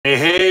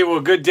well,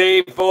 good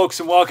day,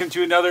 folks, and welcome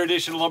to another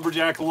edition of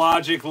Lumberjack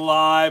Logic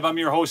Live. I'm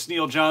your host,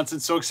 Neil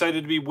Johnson. So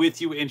excited to be with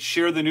you and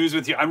share the news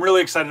with you. I'm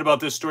really excited about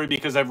this story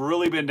because I've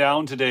really been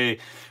down today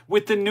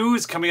with the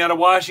news coming out of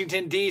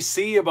Washington,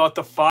 D.C. about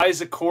the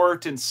FISA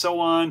court and so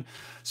on.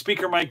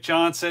 Speaker Mike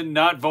Johnson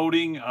not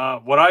voting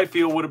what I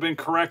feel would have been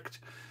correct.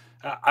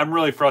 I'm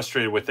really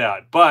frustrated with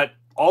that. But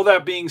all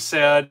that being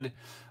said,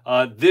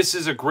 this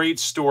is a great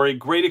story,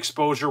 great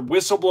exposure,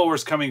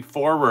 whistleblowers coming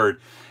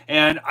forward.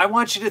 And I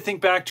want you to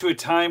think back to a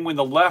time when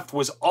the left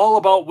was all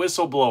about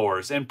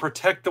whistleblowers and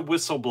protect the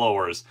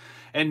whistleblowers.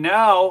 And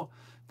now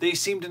they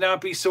seem to not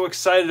be so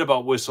excited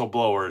about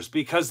whistleblowers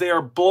because they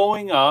are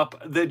blowing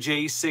up the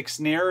J6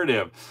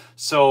 narrative.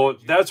 So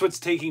that's what's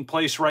taking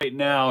place right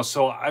now.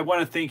 So I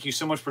want to thank you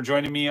so much for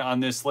joining me on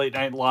this late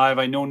night live.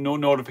 I know no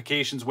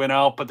notifications went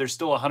out, but there's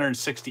still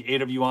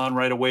 168 of you on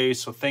right away.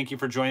 So thank you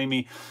for joining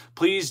me.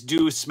 Please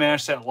do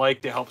smash that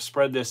like to help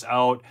spread this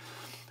out.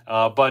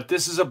 But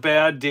this is a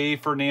bad day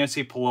for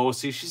Nancy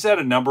Pelosi. She's had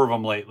a number of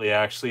them lately,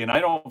 actually, and I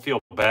don't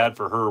feel bad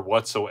for her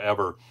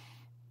whatsoever.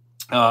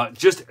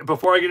 Just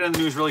before I get into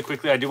the news really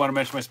quickly, I do want to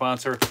mention my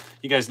sponsor.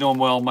 You guys know him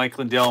well, Mike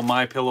Lindell,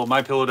 MyPillow,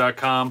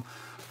 MyPillow.com.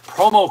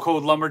 Promo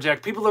code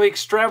Lumberjack. People, the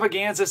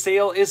extravaganza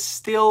sale is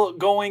still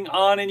going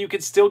on, and you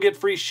can still get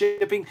free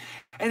shipping.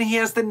 And he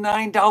has the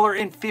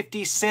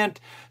 $9.50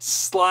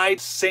 slide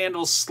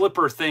sandal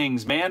slipper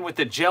things, man, with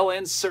the gel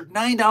insert.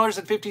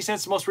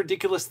 $9.50, the most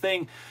ridiculous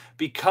thing,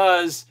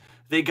 because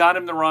they got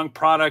him the wrong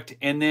product,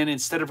 and then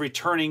instead of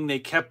returning, they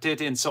kept it.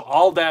 And so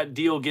all that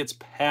deal gets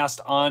passed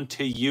on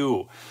to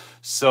you.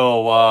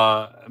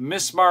 So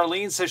Miss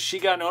Marlene says she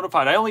got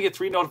notified. I only get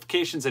 3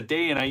 notifications a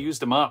day, and I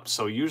used them up.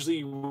 So usually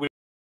you would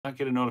not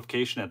get a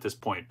notification at this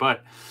point.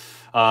 But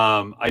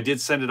I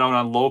did send it out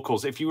on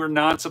Locals. If you are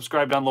not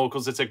subscribed on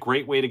Locals, it's a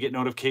great way to get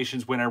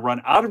notifications when I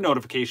run out of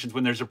notifications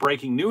when there's a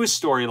breaking news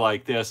story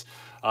like this.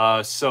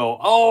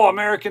 Oh,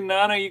 American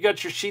Nana, you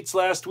got your sheets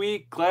last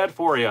week. Glad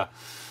for you.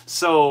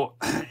 So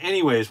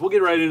anyways, we'll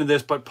get right into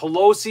this. But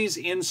Pelosi's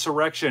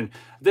insurrection,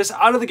 this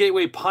out of the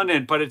Gateway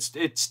Pundit, but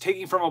it's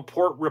taking from a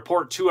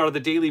report 2 out of the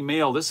Daily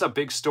Mail. This is a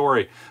big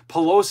story.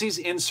 Pelosi's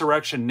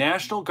insurrection,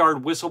 National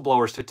Guard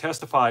whistleblowers to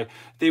testify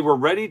they were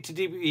ready to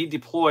be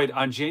deployed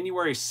on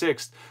January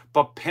 6th,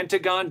 but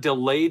Pentagon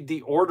delayed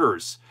the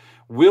orders.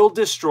 Will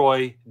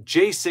destroy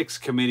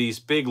J6 committee's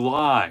big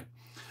lie.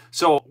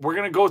 So we're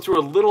going to go through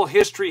a little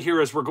history here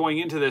as we're going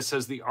into this,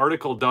 as the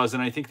article does,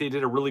 and I think they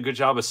did a really good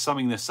job of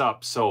summing this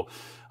up. So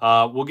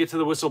we'll get to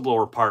the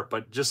whistleblower part,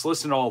 but just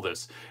listen to all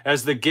this.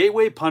 As the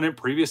Gateway Pundit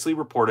previously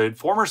reported,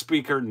 former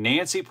Speaker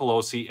Nancy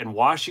Pelosi and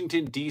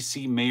Washington,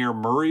 D.C. Mayor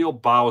Muriel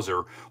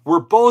Bowser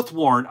were both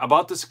warned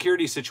about the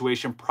security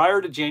situation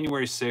prior to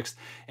January 6th,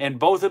 and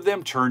both of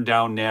them turned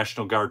down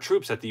National Guard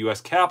troops at the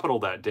U.S. Capitol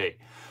that day.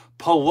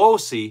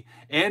 Pelosi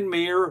and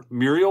Mayor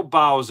Muriel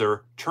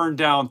Bowser turned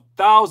down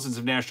thousands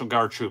of National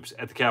Guard troops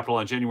at the Capitol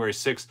on January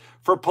 6th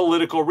for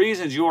political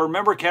reasons. You'll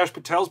remember Kash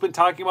Patel's been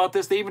talking about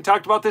this. They even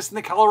talked about this in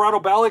the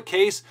Colorado ballot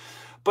case,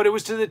 but it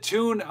was to the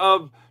tune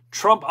of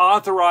Trump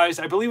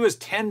authorized, I believe it was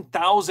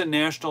 10,000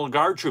 National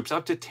Guard troops,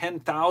 up to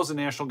 10,000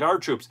 National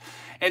Guard troops.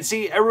 And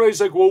see,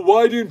 everybody's like, well,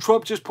 why didn't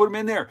Trump just put them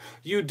in there?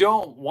 You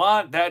don't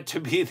want that to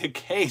be the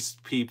case,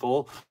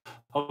 people.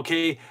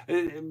 Okay,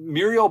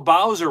 Muriel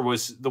Bowser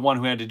was the one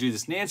who had to do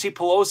this. Nancy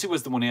Pelosi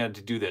was the one who had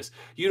to do this.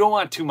 You don't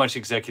want too much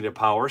executive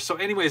power. So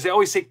anyways, they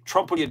always say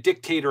Trump would be a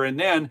dictator, and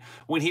then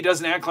when he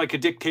doesn't act like a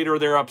dictator,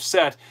 they're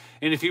upset.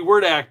 And if he were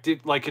to act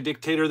like a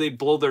dictator, they'd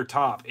blow their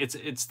top.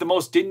 It's the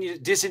most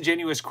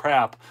disingenuous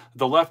crap.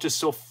 The left is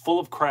so full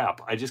of crap.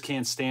 I just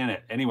can't stand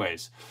it.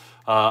 Anyways,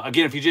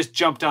 again, if you just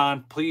jumped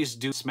on, please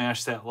do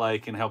smash that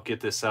like and help get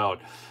this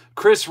out.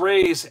 Chris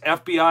Wray's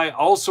FBI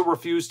also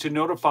refused to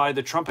notify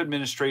the Trump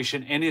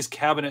administration and his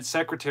cabinet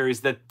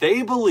secretaries that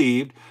they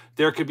believed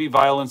there could be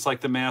violence like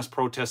the mass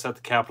protests at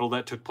the Capitol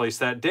that took place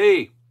that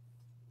day.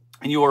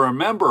 And you'll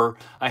remember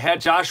I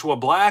had Joshua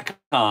Black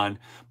on,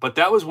 but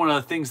that was one of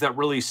the things that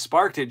really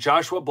sparked it.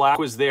 Joshua Black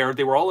was there.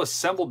 They were all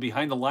assembled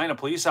behind the line of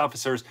police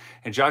officers,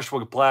 and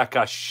Joshua Black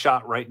got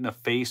shot right in the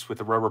face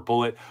with a rubber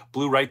bullet,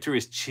 blew right through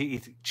his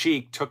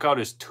cheek, took out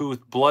his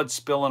tooth, blood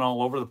spilling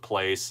all over the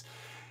place.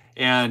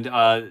 And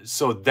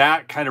so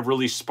that kind of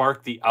really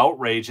sparked the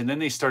outrage. And then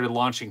they started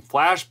launching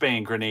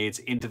flashbang grenades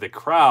into the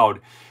crowd.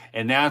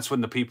 And that's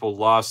when the people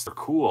lost their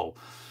cool.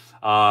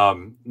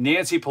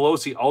 Nancy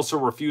Pelosi also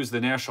refused the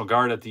National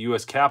Guard at the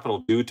U.S. Capitol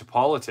due to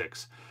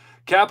politics.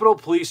 Capitol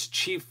Police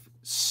Chief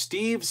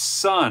Steve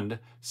Sund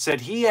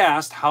said he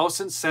asked House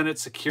and Senate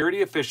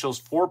security officials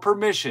for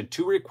permission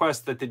to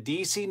request that the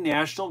D.C.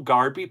 National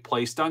Guard be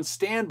placed on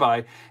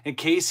standby in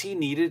case he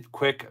needed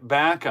quick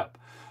backup.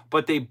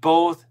 But they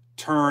both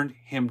turned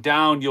him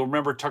down. You'll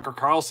remember Tucker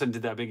Carlson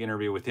did that big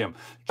interview with him.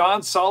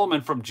 John Solomon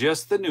from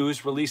Just the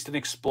News released an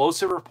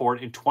explosive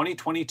report in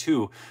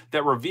 2022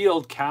 that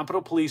revealed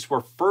Capitol Police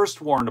were first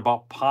warned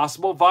about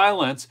possible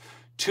violence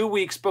 2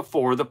 weeks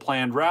before the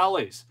planned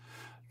rallies.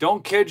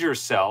 Don't kid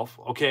yourself,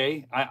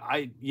 okay?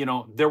 You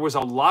know, there was a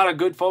lot of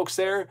good folks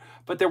there,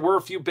 but there were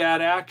a few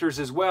bad actors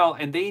as well,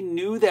 and they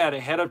knew that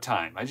ahead of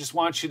time. I just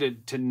want you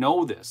to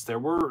know this. There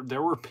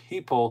were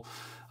people,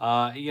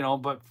 you know,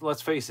 but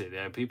let's face it,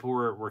 people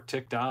were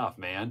ticked off,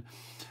 man.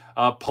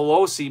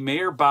 Pelosi,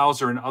 Mayor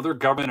Bowser, and other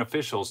government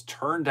officials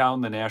turned down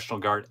the National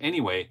Guard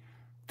anyway.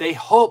 They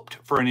hoped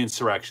for an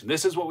insurrection.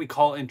 This is what we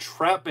call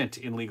entrapment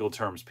in legal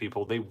terms,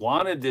 people. They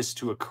wanted this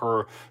to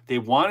occur. They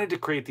wanted to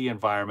create the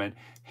environment,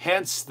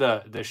 hence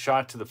the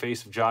shot to the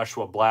face of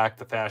Joshua Black,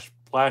 the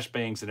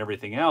flashbangs, and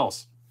everything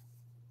else.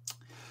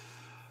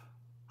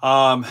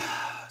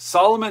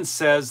 Solomon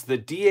says the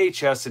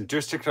DHS and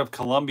District of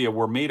Columbia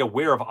were made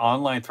aware of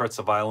online threats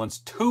of violence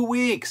 2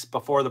 weeks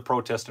before the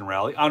protest and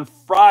rally. On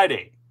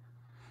Friday,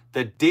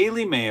 the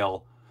Daily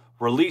Mail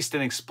released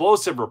an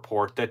explosive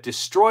report that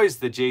destroys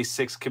the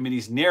J6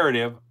 committee's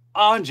narrative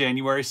on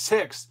January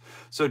 6th.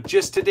 So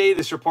just today,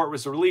 this report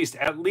was released.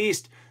 At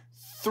least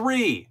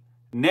 3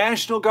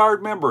 National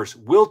Guard members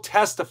will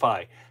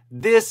testify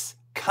this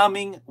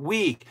coming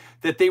week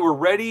that they were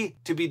ready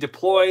to be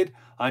deployed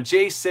on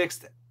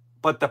J6th,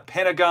 but the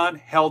Pentagon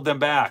held them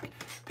back.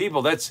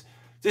 People, this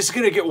is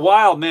going to get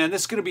wild, man.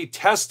 This is going to be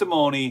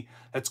testimony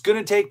that's going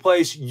to take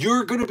place.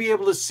 You're going to be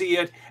able to see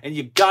it, and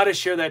you got to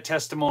share that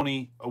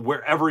testimony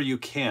wherever you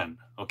can,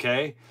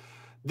 okay?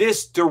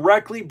 This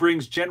directly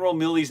brings General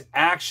Milley's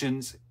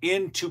actions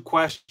into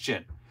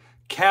question.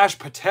 Kash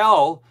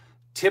Patel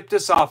tipped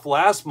us off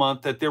last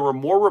month that there were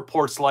more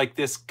reports like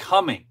this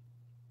coming.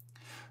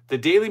 The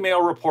Daily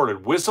Mail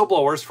reported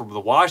whistleblowers from the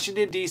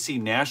Washington, D.C.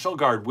 National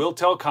Guard will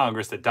tell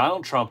Congress that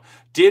Donald Trump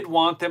did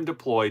want them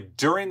deployed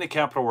during the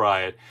Capitol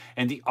riot,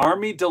 and the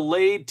Army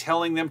delayed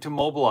telling them to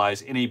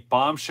mobilize in a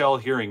bombshell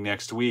hearing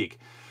next week.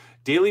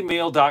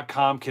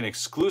 DailyMail.com can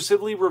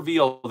exclusively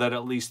reveal that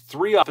at least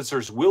 3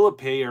 officers will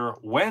appear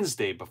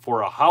Wednesday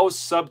before a House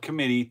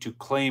subcommittee to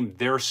claim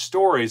their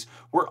stories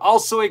were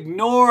also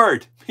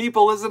ignored.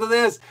 People, listen to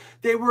this.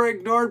 They were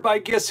ignored by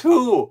guess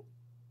who?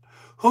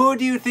 Who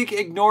do you think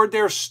ignored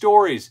their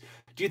stories?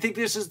 Do you think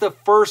this is the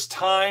first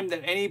time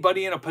that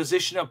anybody in a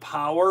position of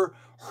power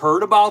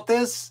heard about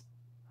this?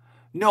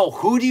 No,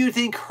 who do you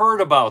think heard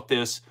about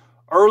this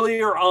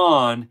earlier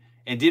on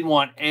and didn't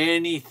want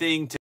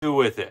anything to do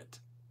with it?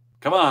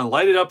 Come on,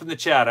 light it up in the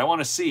chat. I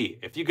want to see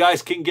if you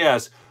guys can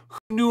guess who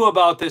knew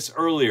about this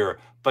earlier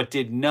but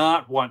did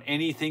not want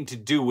anything to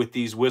do with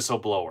these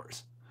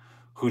whistleblowers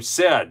who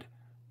said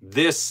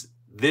this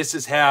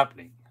is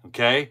happening,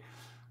 okay?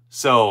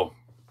 So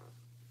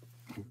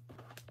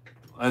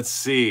let's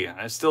see.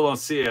 I still don't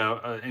see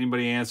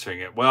anybody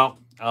answering it. Well,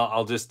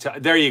 I'll just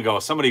there you go.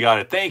 Somebody got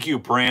it. Thank you,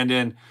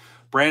 Brandon.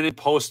 Brandon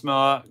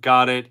Postma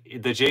got it.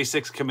 The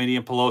J6 committee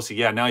and Pelosi.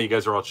 Yeah, now you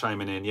guys are all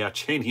chiming in. Yeah,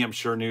 Cheney, I'm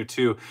sure knew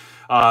too.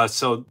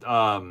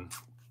 Let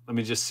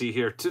me just see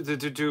here.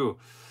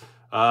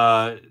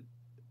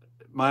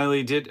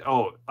 Miley did.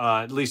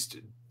 At least.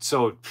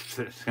 So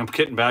I'm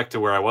getting back to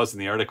where I was in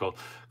the article.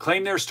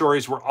 Claim their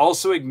stories were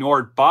also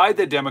ignored by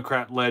the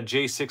Democrat-led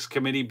J6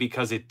 committee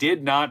because it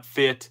did not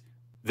fit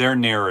their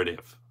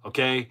narrative.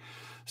 Okay,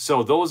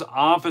 so those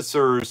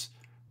officers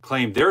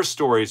claimed their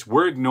stories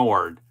were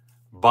ignored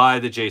by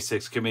the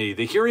J6 committee.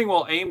 The hearing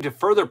will aim to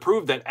further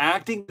prove that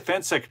acting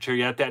defense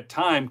secretary at that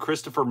time,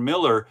 Christopher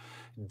Miller,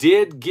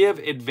 did give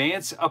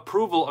advance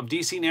approval of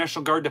D.C.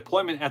 National Guard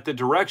deployment at the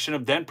direction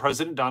of then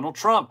President Donald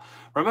Trump.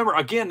 Remember,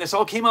 again, this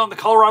all came out in the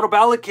Colorado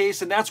ballot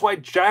case, and that's why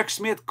Jack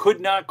Smith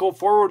could not go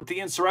forward with the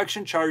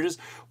insurrection charges,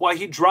 why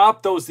he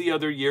dropped those the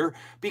other year,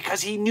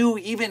 because he knew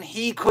even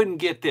he couldn't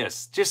get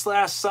this. Just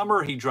last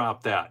summer, he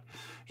dropped that.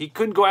 He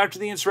couldn't go after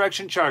the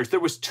insurrection charge. There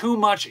was too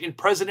much in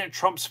President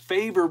Trump's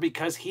favor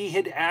because he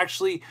had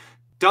actually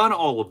done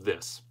all of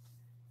this.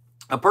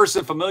 A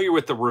person familiar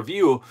with the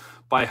review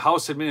by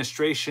House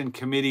Administration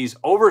Committee's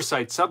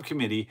Oversight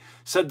Subcommittee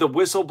said the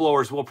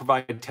whistleblowers will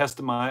provide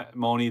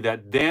testimony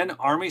that then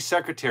Army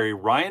Secretary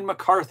Ryan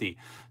McCarthy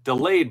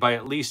delayed by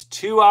at least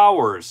 2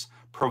 hours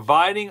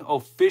providing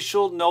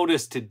official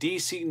notice to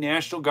D.C.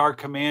 National Guard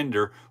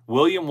Commander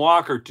William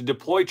Walker to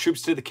deploy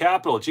troops to the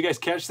Capitol. Did you guys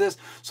catch this?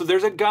 So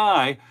there's a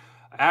guy,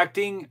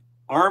 acting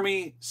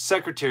Army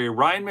Secretary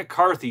Ryan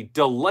McCarthy,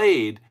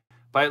 delayed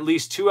by at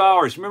least 2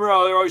 hours. Remember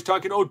how they're always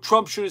talking, oh,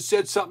 Trump should have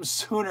said something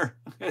sooner.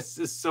 This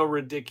is so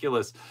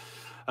ridiculous.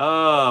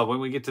 When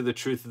we get to the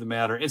truth of the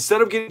matter.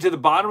 Instead of getting to the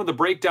bottom of the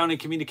breakdown in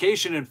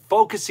communication and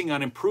focusing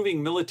on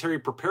improving military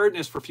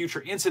preparedness for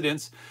future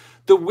incidents,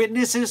 the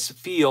witnesses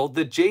feel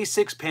the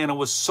J6 panel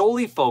was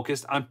solely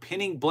focused on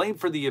pinning blame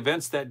for the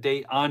events that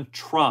day on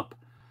Trump.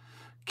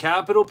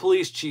 Capitol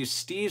Police Chief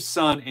Steve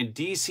Sun and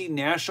D.C.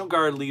 National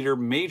Guard leader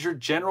Major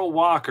General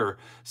Walker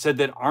said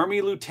that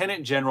Army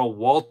Lieutenant General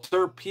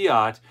Walter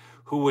Piatt,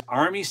 who was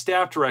Army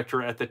Staff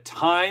Director at the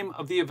time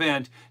of the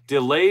event,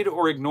 delayed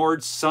or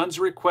ignored Sun's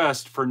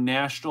request for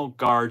National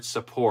Guard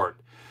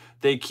support.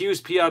 They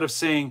accused Piatt of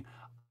saying,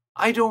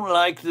 I don't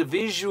like the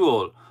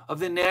visual of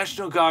the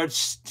National Guard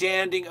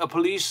standing a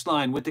police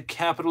line with the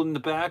Capitol in the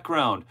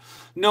background.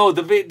 No,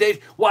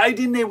 why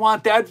didn't they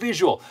want that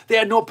visual? They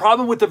had no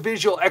problem with the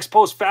visual ex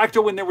post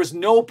facto when there was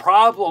no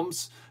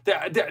problems.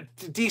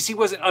 DC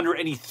wasn't under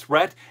any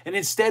threat, and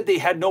instead they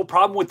had no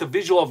problem with the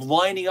visual of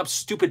lining up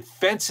stupid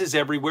fences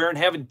everywhere and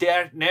having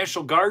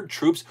National Guard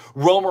troops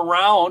roam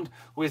around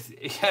with,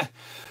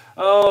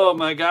 oh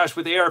my gosh,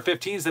 with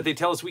AR-15s that they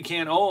tell us we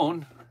can't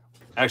own.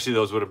 Actually,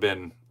 those would have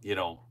been, you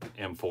know,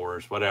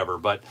 M4s, whatever.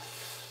 But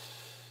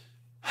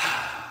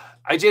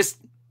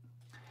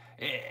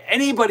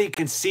anybody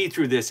can see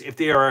through this if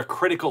they are a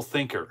critical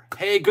thinker.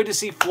 Hey, good to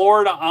see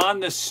Florida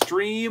on the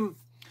stream.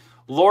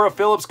 Laura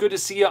Phillips, good to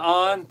see you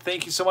on.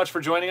 Thank you so much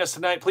for joining us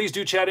tonight. Please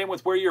do chat in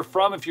with where you're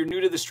from if you're new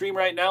to the stream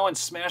right now, and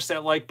smash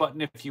that like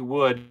button if you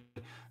would.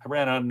 I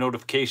ran out of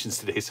notifications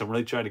today, so I'm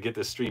really trying to get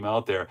this stream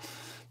out there.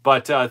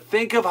 But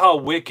think of how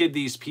wicked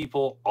these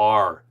people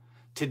are.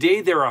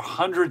 Today, there are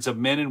hundreds of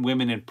men and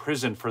women in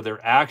prison for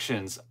their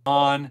actions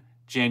on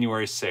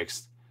January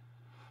 6th.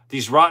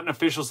 These rotten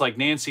officials like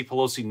Nancy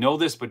Pelosi know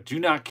this, but do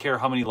not care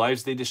how many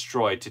lives they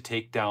destroyed to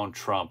take down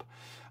Trump.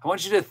 I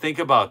want you to think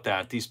about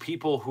that. These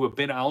people who have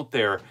been out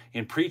there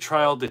in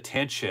pretrial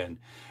detention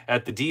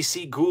at the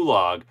DC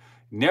Gulag,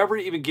 never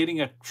even getting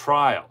a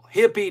trial.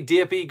 Hippy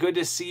Dippy, good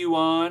to see you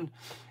on.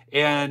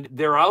 And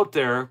they're out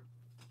there,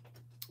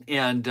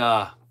 and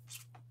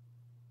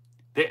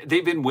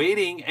they've been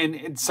waiting,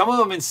 and some of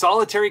them in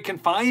solitary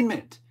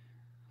confinement,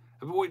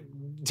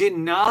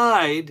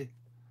 denied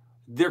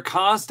their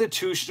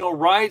constitutional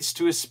rights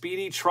to a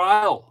speedy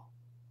trial.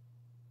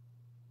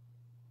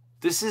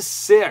 This is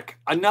sick.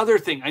 Another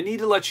thing, I need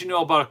to let you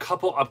know about a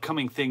couple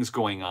upcoming things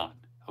going on,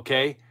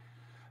 okay?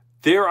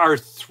 There are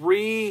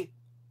 3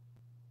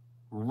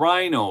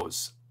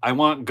 rhinos I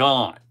want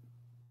gone.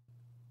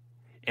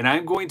 And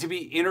I'm going to be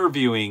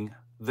interviewing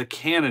the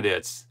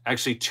candidates,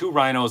 actually 2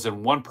 rhinos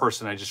and 1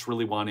 person I just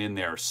really want in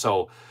there.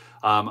 So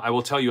I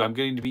will tell you, I'm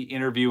going to be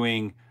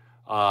interviewing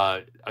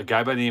a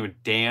guy by the name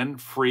of Dan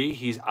Free.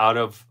 He's out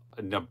of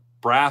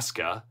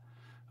Nebraska,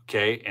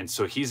 okay? And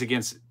so he's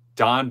against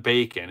Don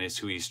Bacon is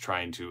who he's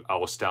trying to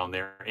oust down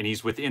there, and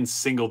he's within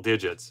single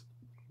digits.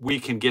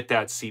 We can get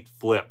that seat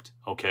flipped,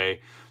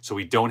 okay? So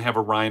we don't have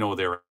a rhino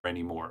there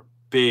anymore.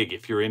 Big,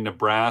 if you're in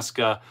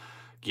Nebraska,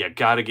 you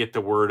got to get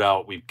the word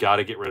out. We've got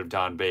to get rid of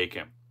Don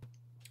Bacon.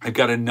 I've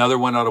got another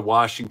one out of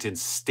Washington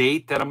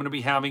State that I'm going to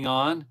be having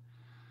on.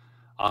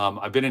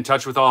 I've been in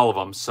touch with all of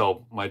them,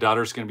 so my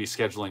daughter's going to be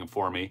scheduling them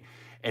for me.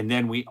 And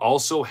then we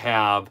also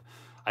have,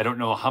 I don't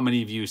know how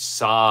many of you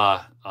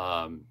saw,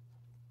 I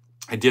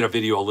did a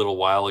video a little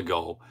while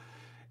ago,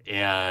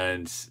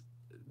 and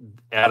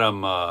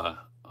Adam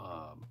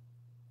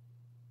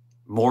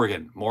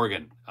Morgan,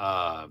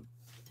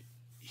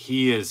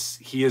 he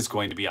is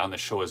going to be on the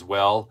show as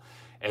well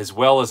as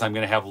I'm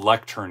going to have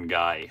Lectern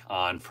Guy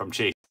on from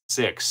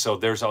J6. So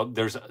there's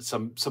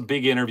some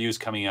big interviews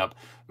coming up.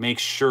 Make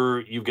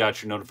sure you've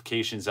got your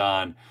notifications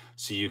on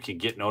so you can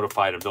get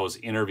notified of those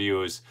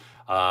interviews.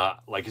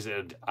 Like I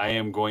said, I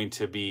am going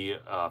to be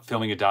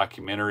filming a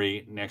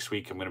documentary next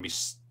week. I'm going to be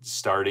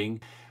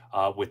starting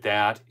with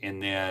that,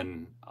 and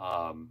then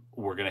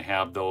we're going to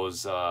have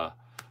those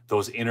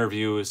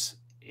interviews,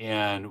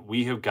 and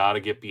we have got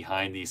to get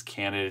behind these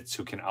candidates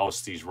who can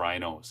oust these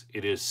rhinos.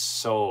 It is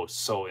so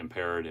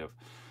imperative.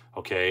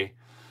 Okay,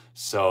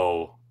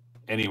 so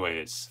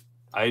anyways,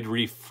 I'd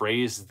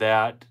rephrase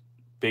that,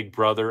 Big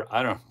Brother.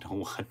 I don't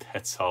know what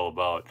that's all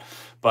about,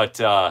 but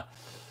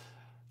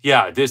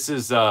yeah, this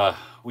is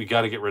we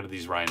got to get rid of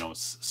these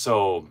rhinos.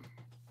 So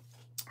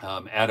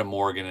Adam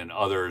Morgan and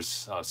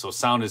others. So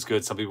sound is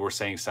good. Some people were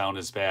saying sound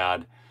is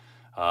bad.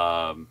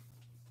 Yeah,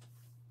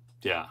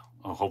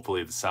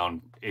 hopefully the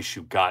sound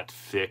issue got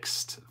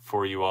fixed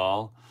for you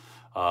all.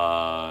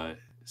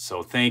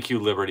 So thank you,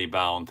 Liberty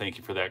Bound. Thank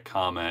you for that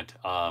comment.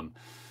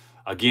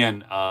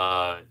 Again,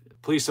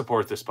 please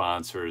support the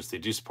sponsors. They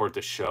do support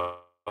the show,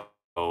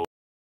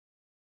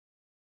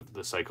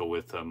 the cycle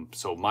with them.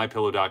 So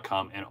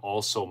mypillow.com and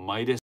also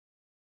Midas.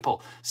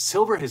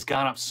 Silver has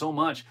gone up so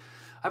much.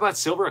 I bought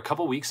silver a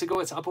couple weeks ago.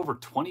 It's up over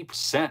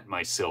 20%,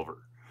 my silver.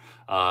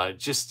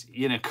 Just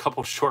in a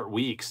couple short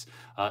weeks.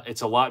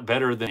 It's a lot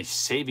better than a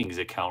savings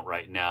account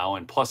right now.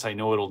 And plus, I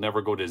know it'll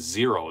never go to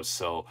zero.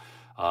 So,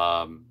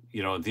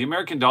 you know, the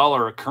American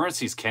dollar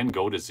currencies can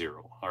go to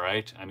zero. All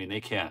right. I mean,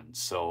 they can.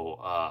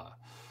 So,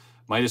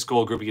 Midas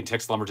Gold Group, you can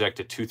text Lumberjack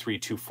to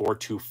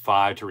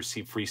 232-425 to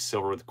receive free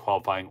silver with a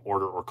qualifying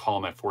order, or call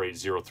them at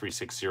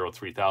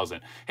 480-360-3000.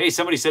 Hey,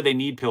 somebody said they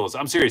need pillows.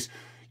 I'm serious.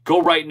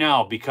 Go right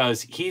now,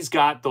 because he's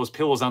got those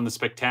pillows on the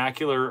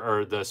Spectacular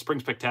or the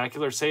Spring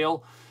Spectacular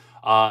sale.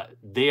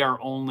 They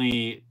are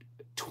only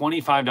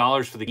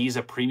 $25 for the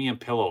Giza Premium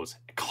pillows.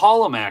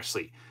 Call them,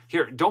 actually.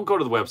 Here, don't go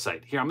to the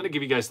website. Here, I'm going to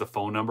give you guys the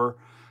phone number,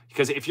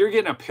 because if you're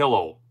getting a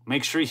pillow,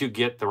 make sure you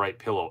get the right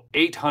pillow.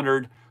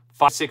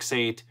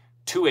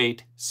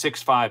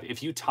 800-568-2865.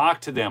 If you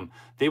talk to them,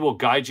 they will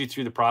guide you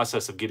through the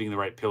process of getting the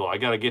right pillow. I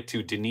got to get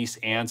to Denise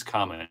Ann's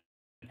comment.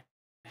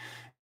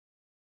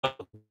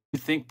 You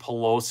think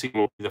Pelosi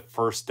will be the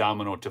first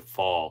domino to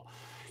fall?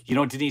 You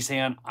know, Denise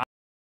Ann,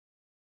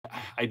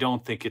 I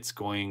don't think it's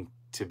going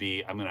to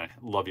be, I'm going to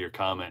love your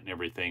comment and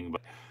everything, but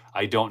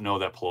I don't know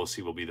that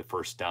Pelosi will be the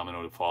first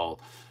domino to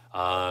fall.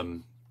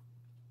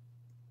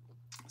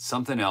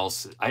 Something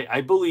else,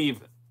 I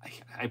believe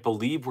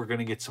we're going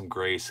to get some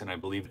grace, and I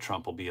believe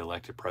Trump will be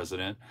elected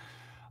president.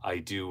 I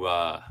do,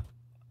 I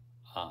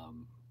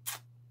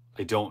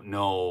don't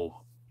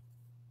know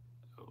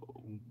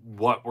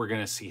what we're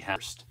going to see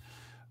first,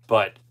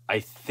 but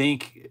I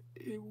think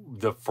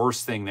the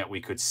first thing that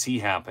we could see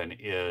happen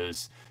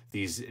is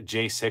these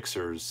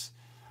J6ers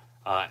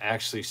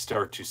actually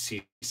start to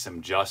see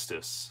some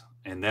justice.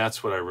 And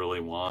that's what I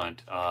really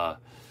want,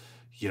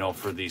 you know,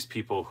 for these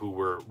people who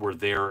were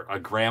there. A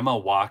grandma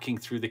walking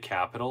through the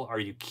Capitol. Are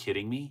you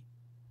kidding me?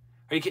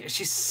 Are you kidding?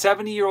 She's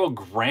 70-year-old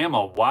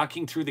grandma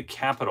walking through the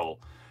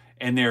Capitol,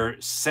 and they're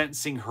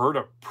sentencing her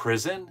to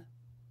prison?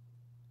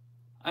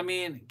 I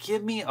mean,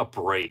 give me a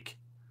break.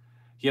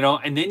 You know,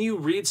 and then you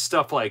read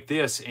stuff like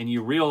this and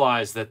you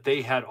realize that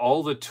they had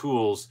all the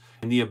tools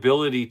and the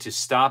ability to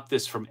stop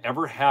this from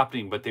ever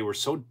happening, but they were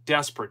so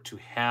desperate to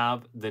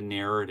have the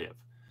narrative.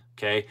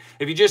 Okay.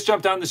 If you just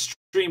jumped on the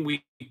stream,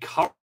 we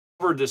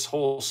covered this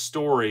whole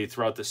story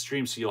throughout the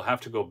stream, so you'll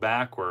have to go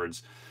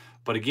backwards.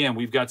 But again,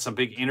 we've got some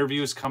big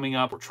interviews coming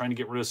up. We're trying to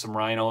get rid of some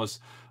rhinos.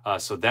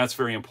 So that's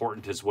very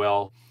important as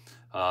well.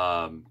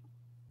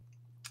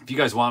 If you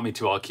guys want me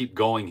to, I'll keep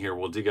going here.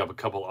 We'll dig up a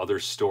couple other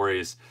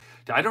stories.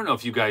 I don't know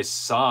if you guys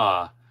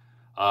saw,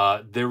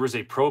 there was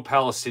a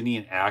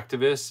pro-Palestinian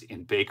activist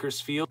in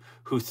Bakersfield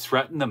who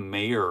threatened the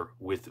mayor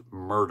with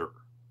murder.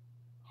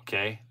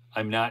 Okay?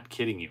 I'm not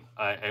kidding you.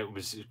 It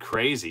was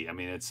crazy. I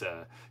mean, it's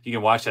you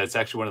can watch that. It's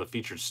actually one of the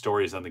featured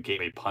stories on the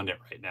Gateway Pundit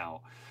right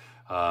now.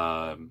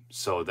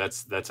 So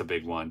that's a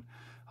big one.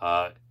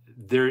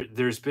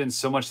 There's been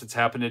so much that's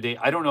happened today.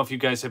 I don't know if you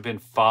guys have been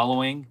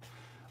following,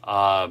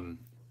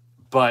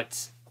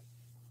 but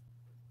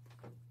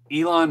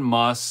Elon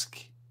Musk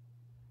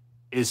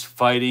is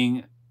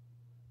fighting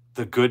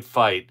the good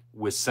fight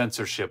with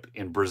censorship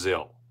in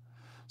Brazil.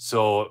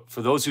 So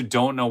for those who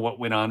don't know what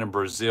went on in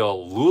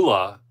Brazil,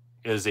 Lula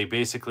is a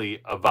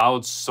basically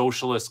avowed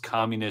socialist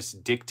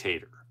communist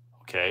dictator.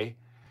 Okay.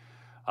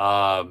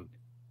 And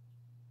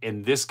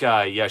this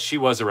guy, yeah, she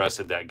was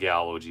arrested, that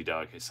gal, OG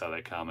Dog. I saw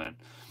that comment.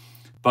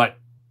 But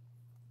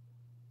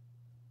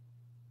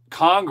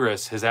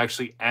Congress has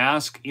actually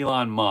asked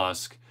Elon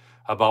Musk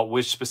about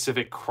which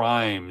specific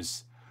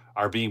crimes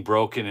are being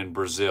broken in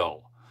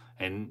Brazil.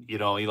 And, you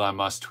know, Elon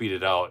Musk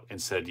tweeted out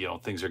and said, you know,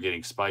 things are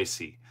getting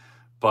spicy.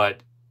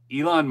 But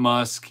Elon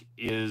Musk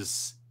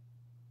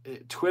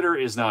Twitter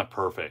is not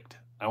perfect.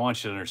 I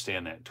want you to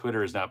understand that.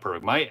 Twitter is not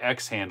perfect. My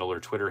X handle or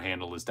Twitter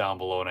handle is down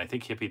below, and I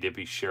think Hippy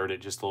Dippy shared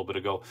it just a little bit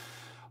ago.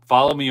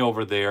 Follow me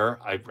over there.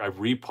 I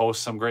repost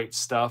some great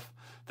stuff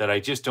that I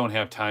just don't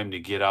have time to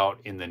get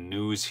out in the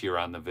news here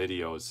on the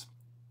videos.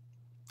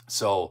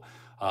 So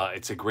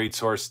it's a great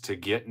source to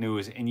get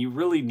news, and you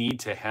really need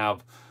to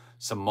have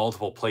some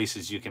multiple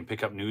places you can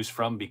pick up news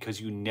from, because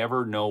you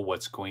never know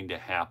what's going to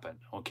happen,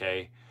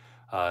 okay?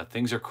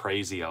 Things are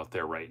crazy out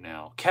there right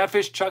now.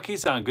 Catfish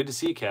Chucky's on. Good to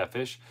see you,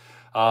 Catfish.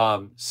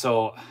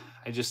 So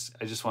I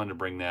just wanted to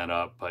bring that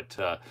up. But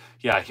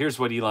yeah, here's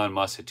what Elon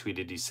Musk had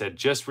tweeted. He said,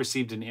 just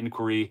received an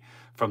inquiry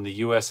from the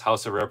U.S.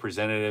 House of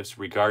Representatives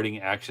regarding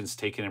actions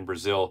taken in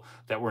Brazil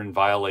that were in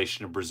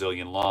violation of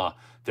Brazilian law.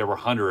 There were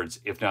hundreds,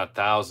 if not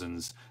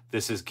thousands.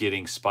 This is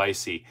getting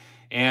spicy.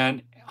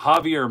 And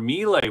Javier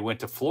Milei went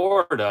to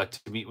Florida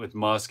to meet with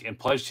Musk and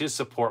pledged his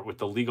support with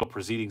the legal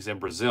proceedings in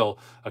Brazil,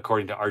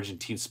 according to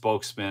Argentine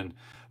spokesman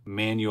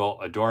Manuel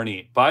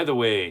Adorni. By the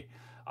way,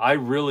 I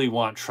really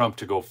want Trump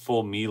to go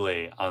full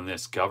Milei on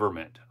this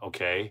government,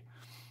 okay?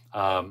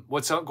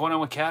 What's going on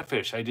with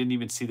Catfish? I didn't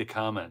even see the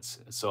comments.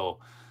 So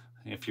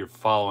if you're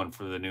following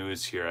for the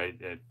news here,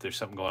 there's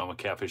something going on with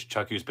Catfish.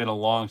 Chucky, who's been a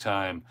long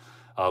time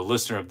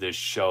listener of this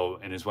show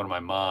and is one of my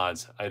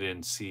mods. I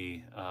didn't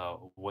see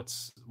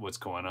what's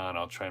going on.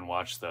 I'll try and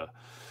watch the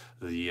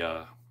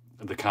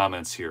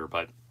comments here.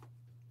 But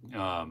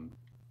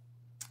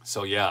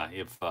so yeah,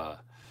 if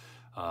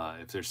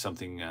there's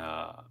something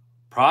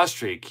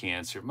prostate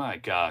cancer, my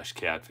gosh,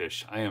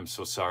 Catfish, I am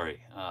so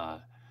sorry.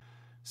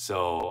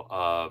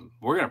 So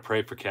we're gonna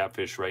pray for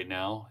Catfish right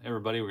now,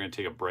 everybody. We're gonna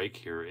take a break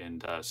here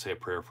and say a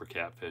prayer for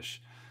Catfish.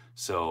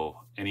 So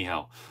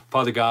anyhow,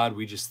 Father God,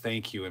 we just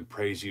thank you and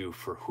praise you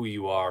for who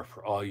you are,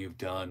 for all you've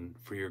done,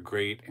 for your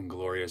great and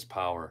glorious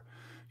power.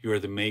 You are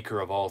the maker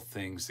of all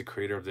things, the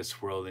creator of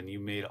this world, and you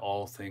made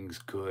all things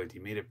good. You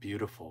made it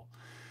beautiful.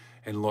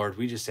 And Lord,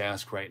 we just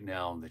ask right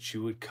now that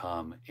you would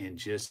come and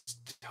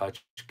just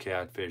touch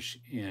Catfish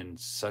in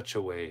such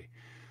a way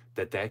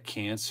that that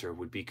cancer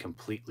would be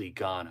completely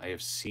gone. I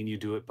have seen you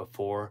do it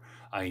before.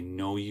 I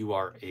know you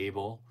are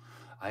able.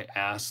 I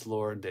ask,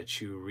 Lord, that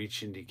you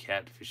reach into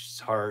Catfish's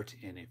heart,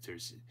 and if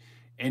there's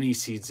any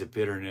seeds of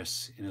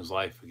bitterness in his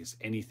life against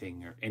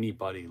anything or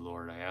anybody,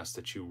 Lord, I ask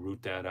that you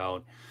root that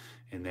out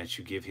and that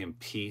you give him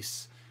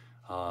peace.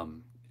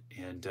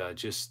 and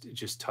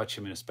just touch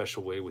him in a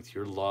special way with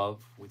your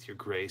love, with your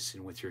grace,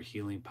 and with your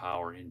healing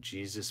power. In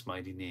Jesus'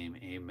 mighty name,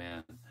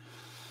 amen.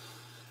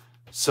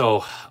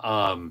 So,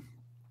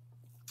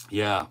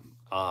 yeah,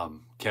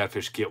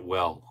 Catfish, get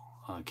well.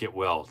 Get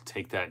well.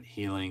 Take that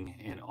healing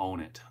and own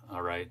it,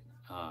 all right?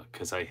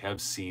 Because I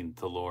have seen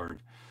the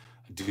Lord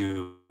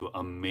do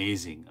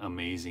amazing,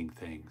 amazing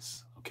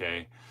things,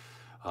 okay?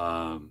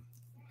 But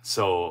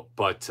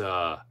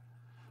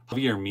Javier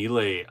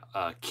Milei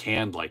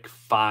canned like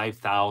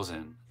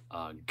 5,000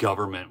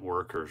 government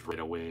workers right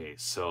away.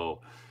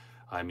 So,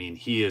 I mean,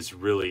 he's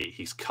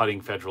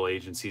cutting federal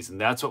agencies, and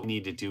that's what we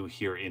need to do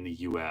here in the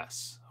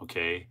U.S.,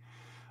 okay?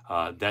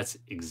 That's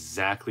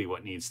exactly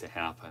what needs to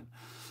happen.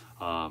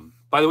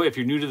 By the way, if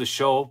you're new to the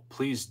show,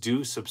 please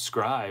do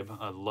subscribe.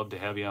 I'd love to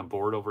have you on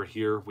board over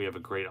here. We have a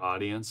great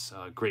audience,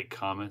 great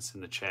comments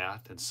in the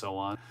chat, and so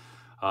on.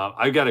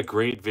 I've got a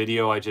great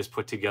video I just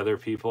put together,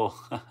 people.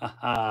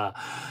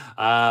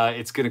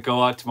 It's going to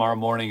go out tomorrow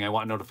morning. I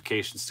want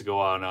notifications to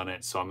go out on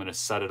it, so I'm going to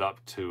set it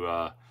up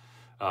to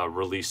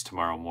release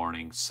tomorrow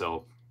morning.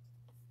 So,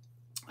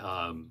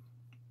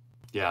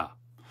 yeah, I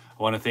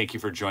want to thank you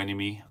for joining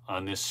me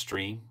on this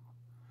stream.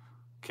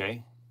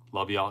 Okay,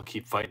 love y'all.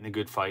 Keep fighting the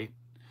good fight.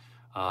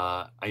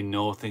 I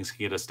know things can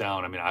get us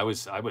down. I mean, I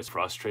was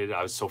frustrated.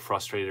 I was so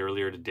frustrated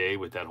earlier today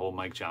with that whole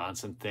Mike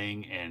Johnson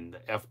thing and the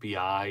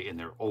FBI and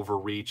their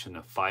overreach and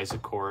the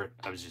FISA court.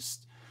 I was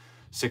just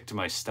sick to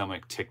my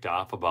stomach, ticked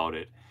off about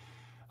it.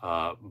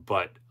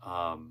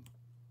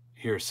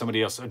 Here,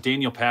 somebody else.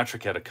 Daniel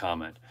Patrick had a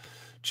comment.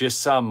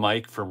 Just saw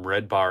Mike from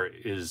Red Bar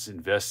is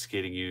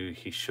investigating you.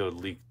 He showed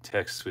leaked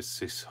texts with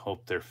his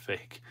hope they're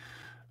fake.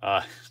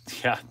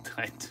 Yeah,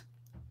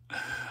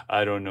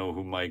 I don't know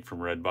who Mike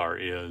from Red Bar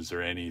is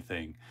or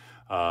anything.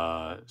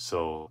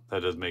 So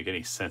that doesn't make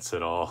any sense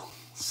at all.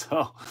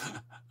 So,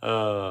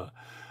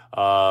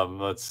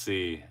 let's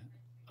see.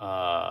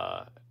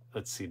 I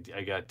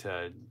got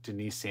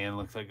Denise Ann.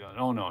 Looks like,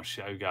 oh no,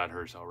 I got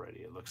hers already.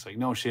 It looks like,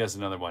 no, she has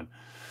another one.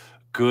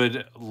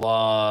 Good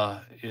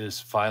Law is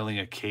filing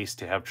a case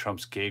to have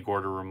Trump's gag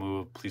order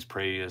removed. Please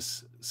pray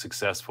is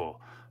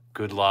successful.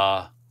 Good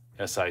Law.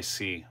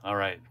 SIC. All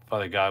right,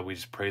 Father God, we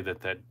just pray that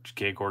that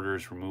gag order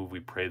is removed. We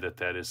pray that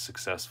that is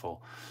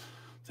successful.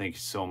 Thank you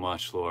so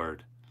much,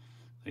 Lord.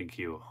 Thank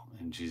you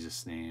in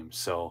Jesus' name.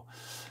 So,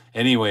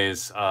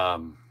 anyways,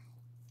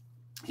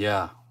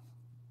 yeah,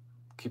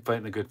 keep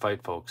fighting the good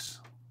fight, folks.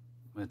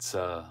 It's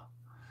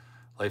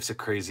life's a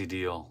crazy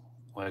deal.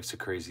 Life's a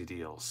crazy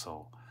deal.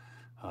 So,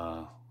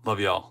 love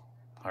y'all.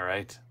 All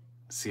right,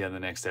 see you on the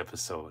next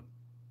episode.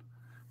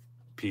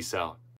 Peace out.